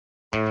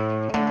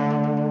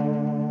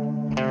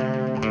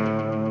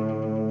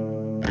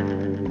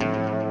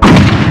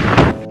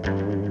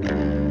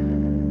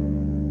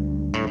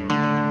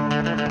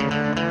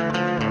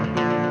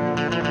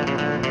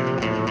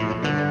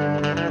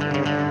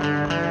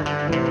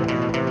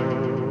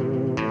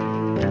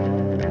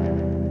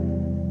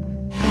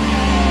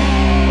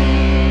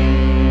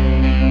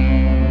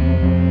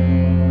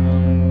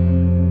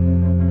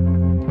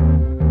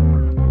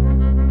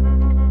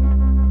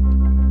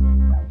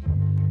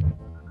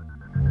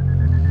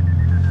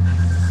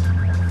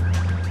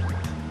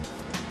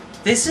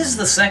This is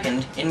the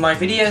second in my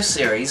video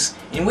series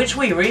in which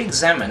we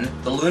re-examine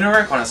the Lunar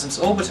Reconnaissance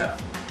Orbiter.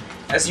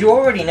 As you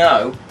already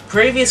know,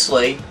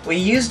 previously we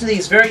used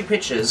these very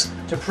pictures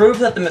to prove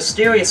that the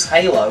mysterious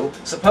halo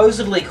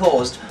supposedly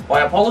caused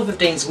by Apollo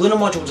 15's lunar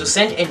module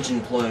descent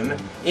engine plume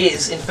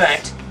is, in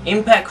fact,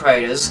 impact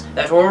craters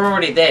that were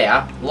already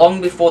there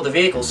long before the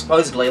vehicle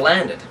supposedly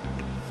landed.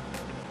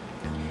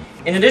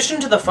 In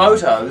addition to the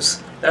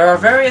photos, there are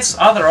various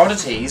other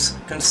oddities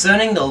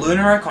concerning the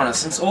Lunar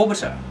Reconnaissance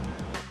Orbiter.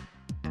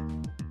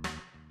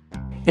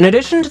 In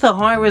addition to the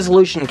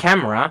high-resolution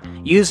camera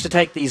used to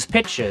take these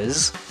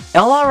pictures,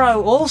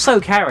 LRO also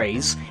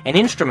carries an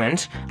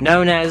instrument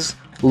known as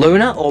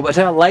Lunar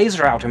Orbiter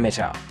Laser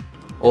Altimeter,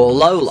 or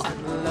LOLA.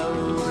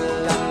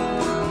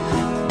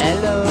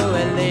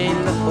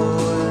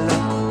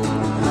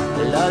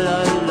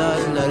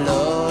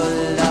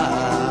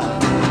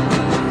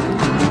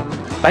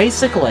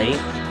 Basically,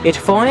 it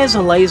fires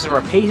a laser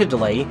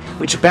repeatedly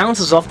which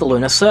bounces off the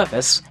lunar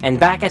surface and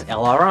back at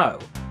LRO,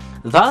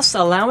 thus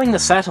allowing the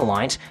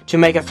satellite to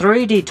make a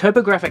 3D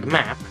topographic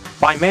map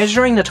by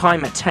measuring the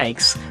time it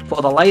takes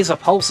for the laser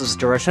pulses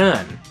to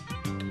return.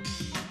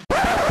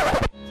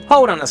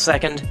 Hold on a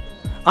second,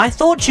 I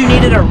thought you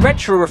needed a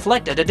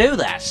retro-reflector to do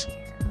that.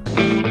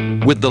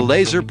 With the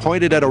laser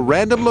pointed at a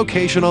random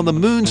location on the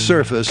moon's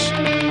surface,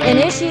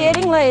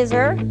 initiating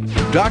laser,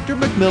 Dr.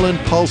 Macmillan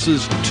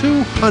pulses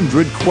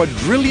 200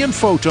 quadrillion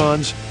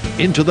photons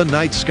into the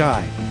night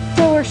sky.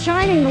 So we're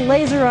shining the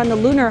laser on the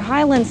lunar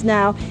highlands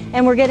now,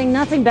 and we're getting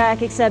nothing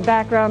back except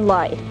background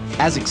light.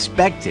 As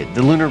expected,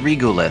 the lunar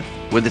regolith,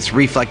 with its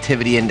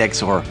reflectivity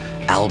index or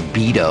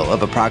albedo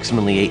of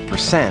approximately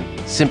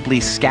 8%, simply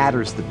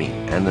scatters the beam,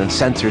 and the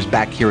sensors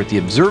back here at the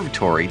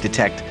observatory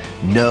detect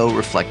no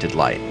reflected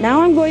light.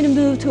 Now I'm going to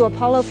move to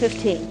Apollo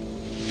 15.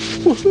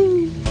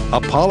 Woohoo!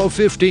 Apollo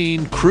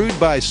 15, crewed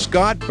by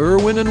Scott,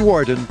 Irwin, and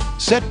Wharton,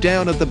 set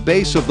down at the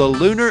base of the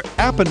lunar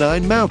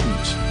Apennine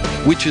Mountains,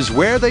 which is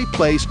where they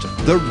placed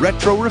the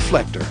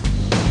retroreflector.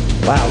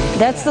 Wow.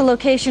 That's the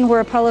location where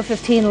Apollo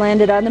 15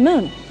 landed on the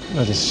moon.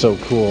 That is so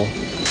cool.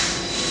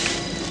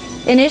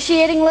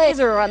 Initiating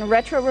laser on the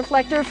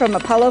retroreflector from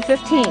Apollo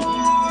 15.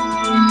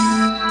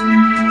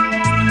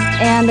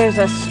 And there's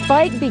a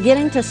spike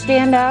beginning to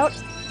stand out.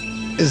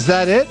 Is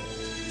that it?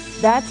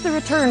 That's the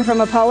return from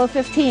Apollo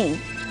 15.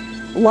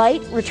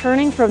 Light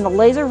returning from the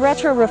laser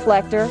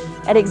retroreflector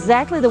at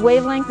exactly the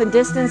wavelength and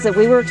distance that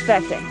we were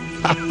expecting.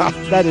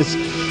 That is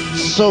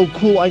so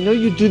cool. I know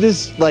you do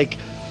this like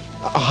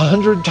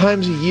 100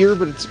 times a year,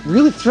 but it's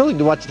really thrilling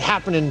to watch it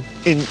happen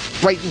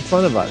right in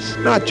front of us.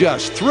 Not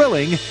just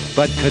thrilling,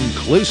 but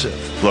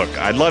conclusive. Look,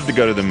 I'd love to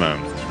go to the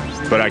moon,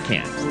 but I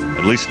can't.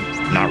 At least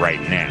not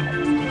right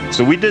now.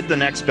 So we did the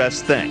next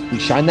best thing. We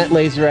shined that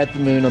laser at the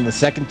moon on the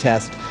second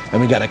test,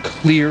 and we got a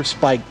clear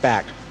spike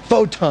back.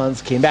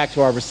 Photons came back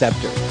to our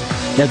receptor.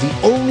 Now the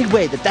only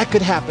way that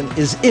could happen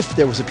is if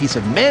there was a piece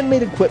of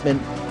man-made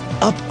equipment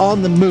up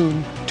on the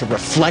moon to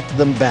reflect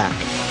them back.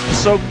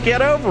 So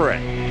get over it.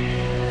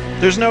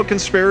 There's no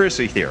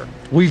conspiracy here.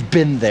 We've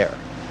been there.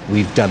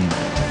 We've done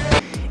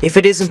that. If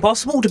it is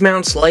impossible to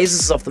bounce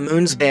lasers off the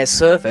moon's bare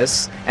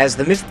surface, as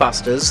the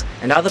Mythbusters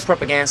and other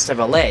propagandists have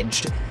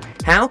alleged,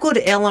 how could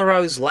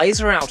LRO's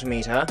laser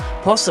altimeter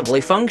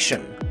possibly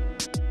function?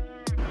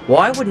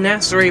 Why would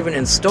NASA even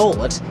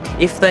install it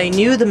if they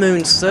knew the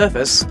moon's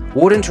surface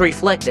wouldn't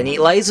reflect any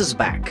lasers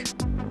back?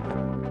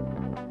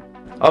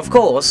 Of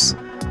course,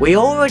 we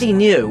already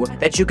knew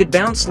that you could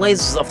bounce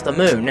lasers off the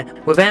moon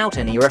without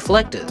any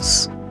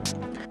reflectors.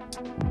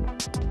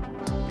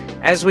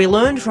 As we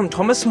learned from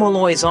Thomas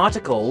Molloy's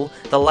article,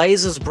 The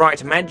Laser's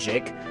Bright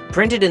Magic,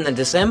 printed in the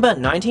December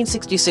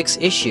 1966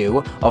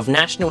 issue of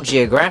National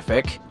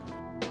Geographic,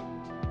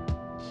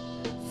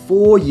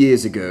 4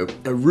 years ago,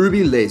 a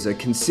ruby laser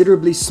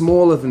considerably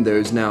smaller than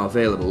those now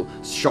available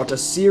shot a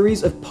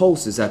series of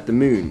pulses at the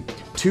moon,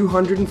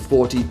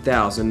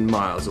 240,000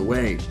 miles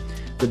away.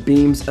 The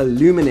beams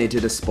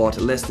illuminated a spot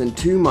less than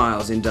 2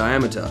 miles in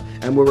diameter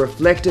and were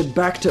reflected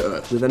back to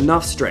Earth with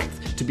enough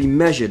strength to be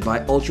measured by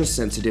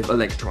ultra-sensitive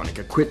electronic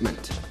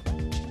equipment.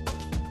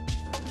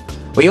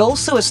 We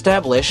also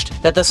established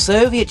that the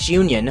Soviet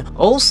Union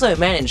also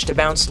managed to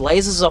bounce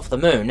lasers off the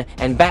moon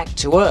and back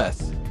to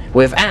Earth,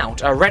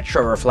 without a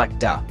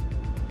retroreflector.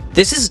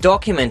 This is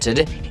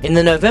documented in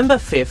the November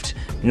 5th,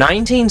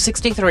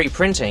 1963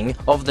 printing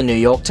of the New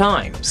York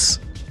Times.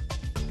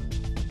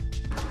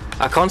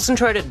 A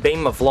concentrated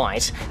beam of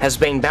light has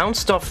been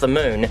bounced off the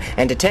moon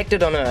and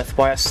detected on Earth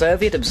by a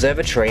Soviet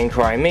observatory in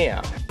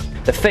Crimea.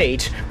 The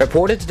feat,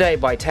 reported today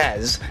by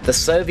TASS, the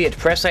Soviet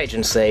press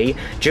agency,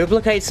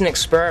 duplicates an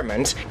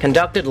experiment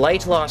conducted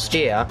late last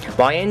year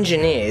by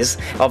engineers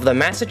of the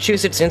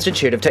Massachusetts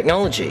Institute of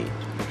Technology.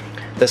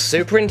 The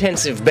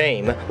super-intensive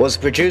beam was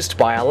produced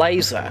by a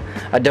laser,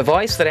 a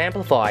device that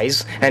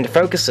amplifies and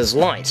focuses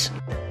light.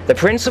 The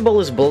principle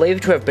is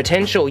believed to have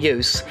potential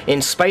use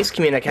in space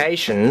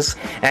communications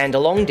and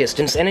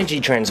long-distance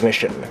energy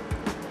transmission.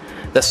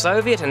 The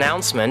Soviet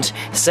announcement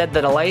said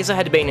that a laser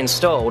had been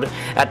installed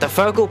at the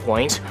focal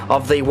point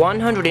of the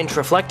 100-inch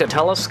reflector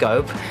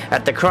telescope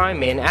at the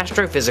Crimean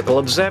Astrophysical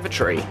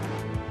Observatory.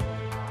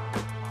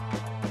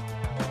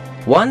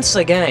 Once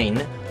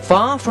again,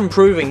 far from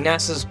proving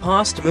NASA's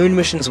past moon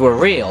missions were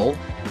real,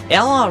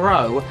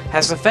 LRO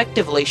has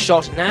effectively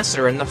shot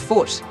NASA in the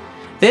foot,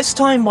 this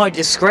time by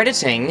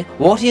discrediting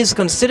what is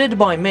considered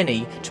by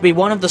many to be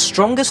one of the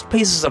strongest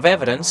pieces of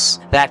evidence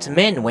that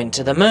men went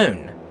to the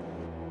moon.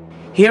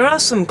 Here are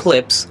some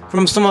clips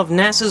from some of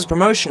NASA's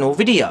promotional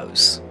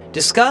videos,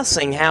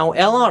 discussing how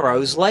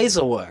LRO's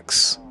laser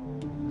works.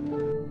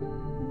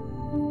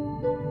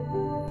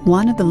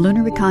 One of the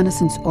Lunar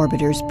Reconnaissance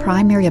Orbiter's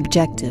primary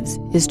objectives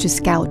is to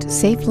scout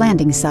safe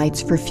landing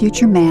sites for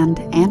future manned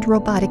and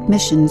robotic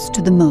missions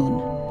to the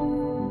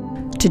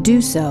moon. To do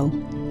so,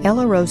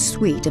 LRO's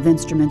suite of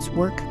instruments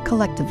work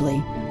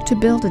collectively to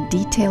build a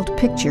detailed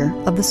picture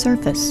of the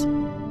surface.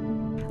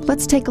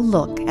 Let's take a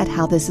look at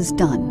how this is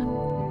done.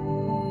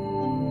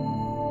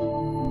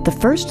 The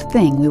first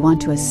thing we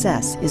want to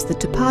assess is the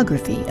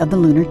topography of the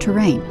lunar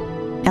terrain.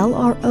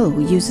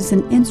 LRO uses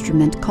an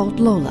instrument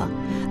called LOLA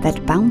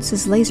that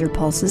bounces laser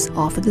pulses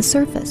off of the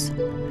surface.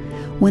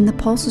 When the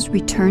pulses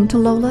return to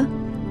LOLA,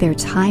 their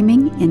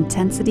timing,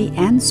 intensity,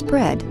 and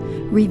spread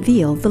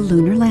reveal the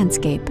lunar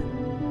landscape.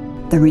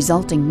 The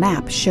resulting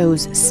map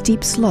shows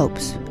steep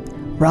slopes,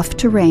 rough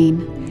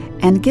terrain,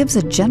 and gives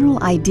a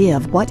general idea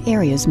of what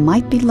areas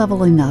might be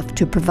level enough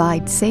to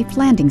provide safe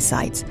landing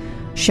sites,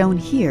 shown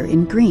here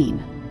in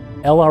green.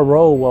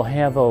 LRO will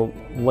have a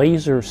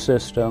laser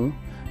system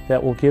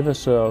that will give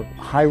us a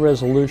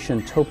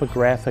high-resolution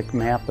topographic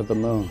map of the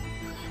moon.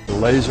 The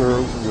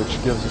laser,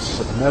 which gives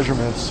us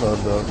measurements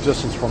of the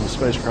distance from the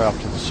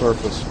spacecraft to the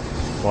surface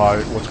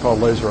by what's called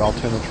laser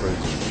altimetry.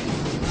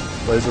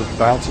 Laser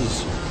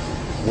bounces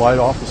light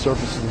off the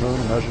surface of the moon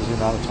and measures the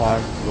amount of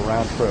time for the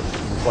round trip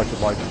and reflected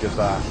light to get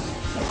back.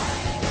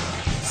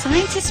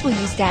 Scientists will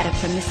use data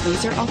from this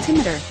laser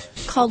altimeter,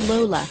 called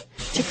LOLA,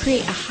 to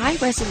create a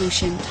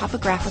high-resolution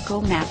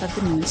topographical map of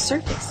the moon's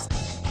surface.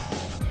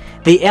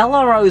 The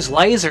LRO's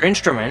laser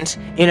instrument,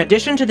 in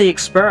addition to the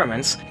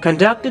experiments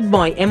conducted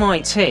by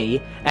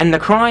MIT and the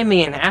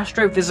Crimean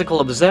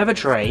Astrophysical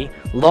Observatory,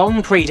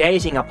 long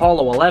predating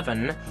Apollo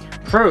 11,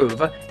 prove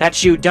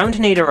that you don't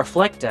need a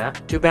reflector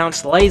to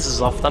bounce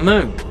lasers off the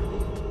moon.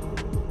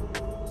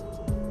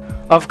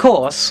 Of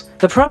course,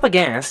 the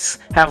propagandists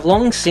have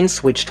long since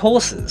switched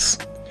horses.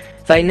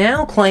 They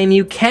now claim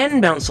you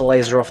can bounce a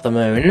laser off the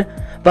moon,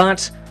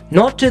 but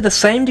not to the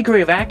same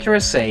degree of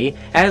accuracy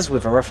as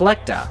with a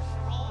reflector.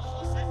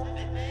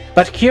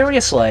 But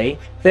curiously,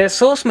 their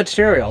source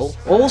material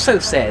also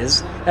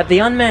says that the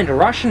unmanned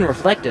Russian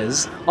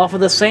reflectors offer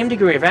the same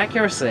degree of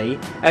accuracy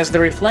as the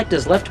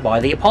reflectors left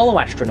by the Apollo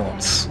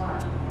astronauts.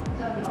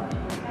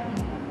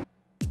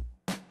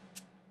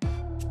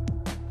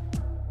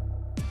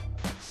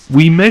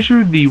 We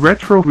measured the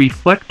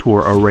retro-reflector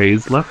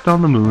arrays left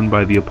on the moon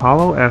by the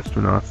Apollo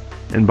astronauts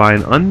and by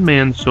an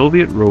unmanned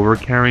Soviet rover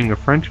carrying a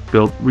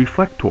French-built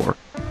reflector.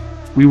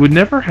 We would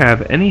never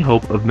have any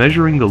hope of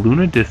measuring the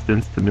lunar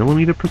distance to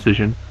millimeter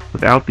precision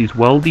without these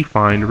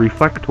well-defined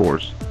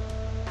reflectors.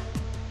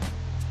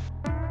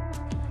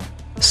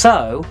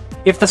 So,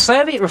 if the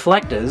Soviet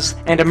reflectors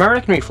and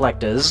American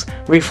reflectors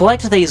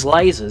reflect these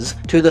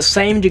lasers to the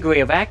same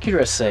degree of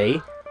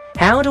accuracy,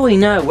 how do we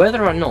know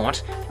whether or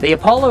not the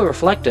Apollo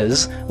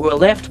reflectors were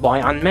left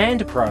by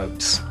unmanned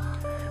probes?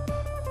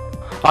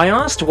 I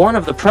asked one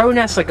of the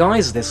pro-NASA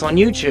guys this on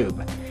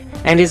YouTube,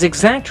 and his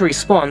exact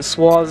response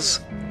was,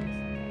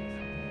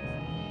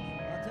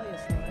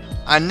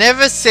 "I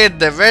never said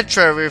the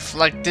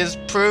retro-reflectors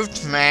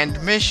proved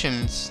manned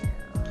missions."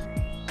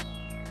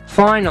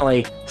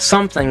 Finally,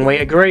 something we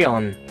agree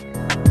on.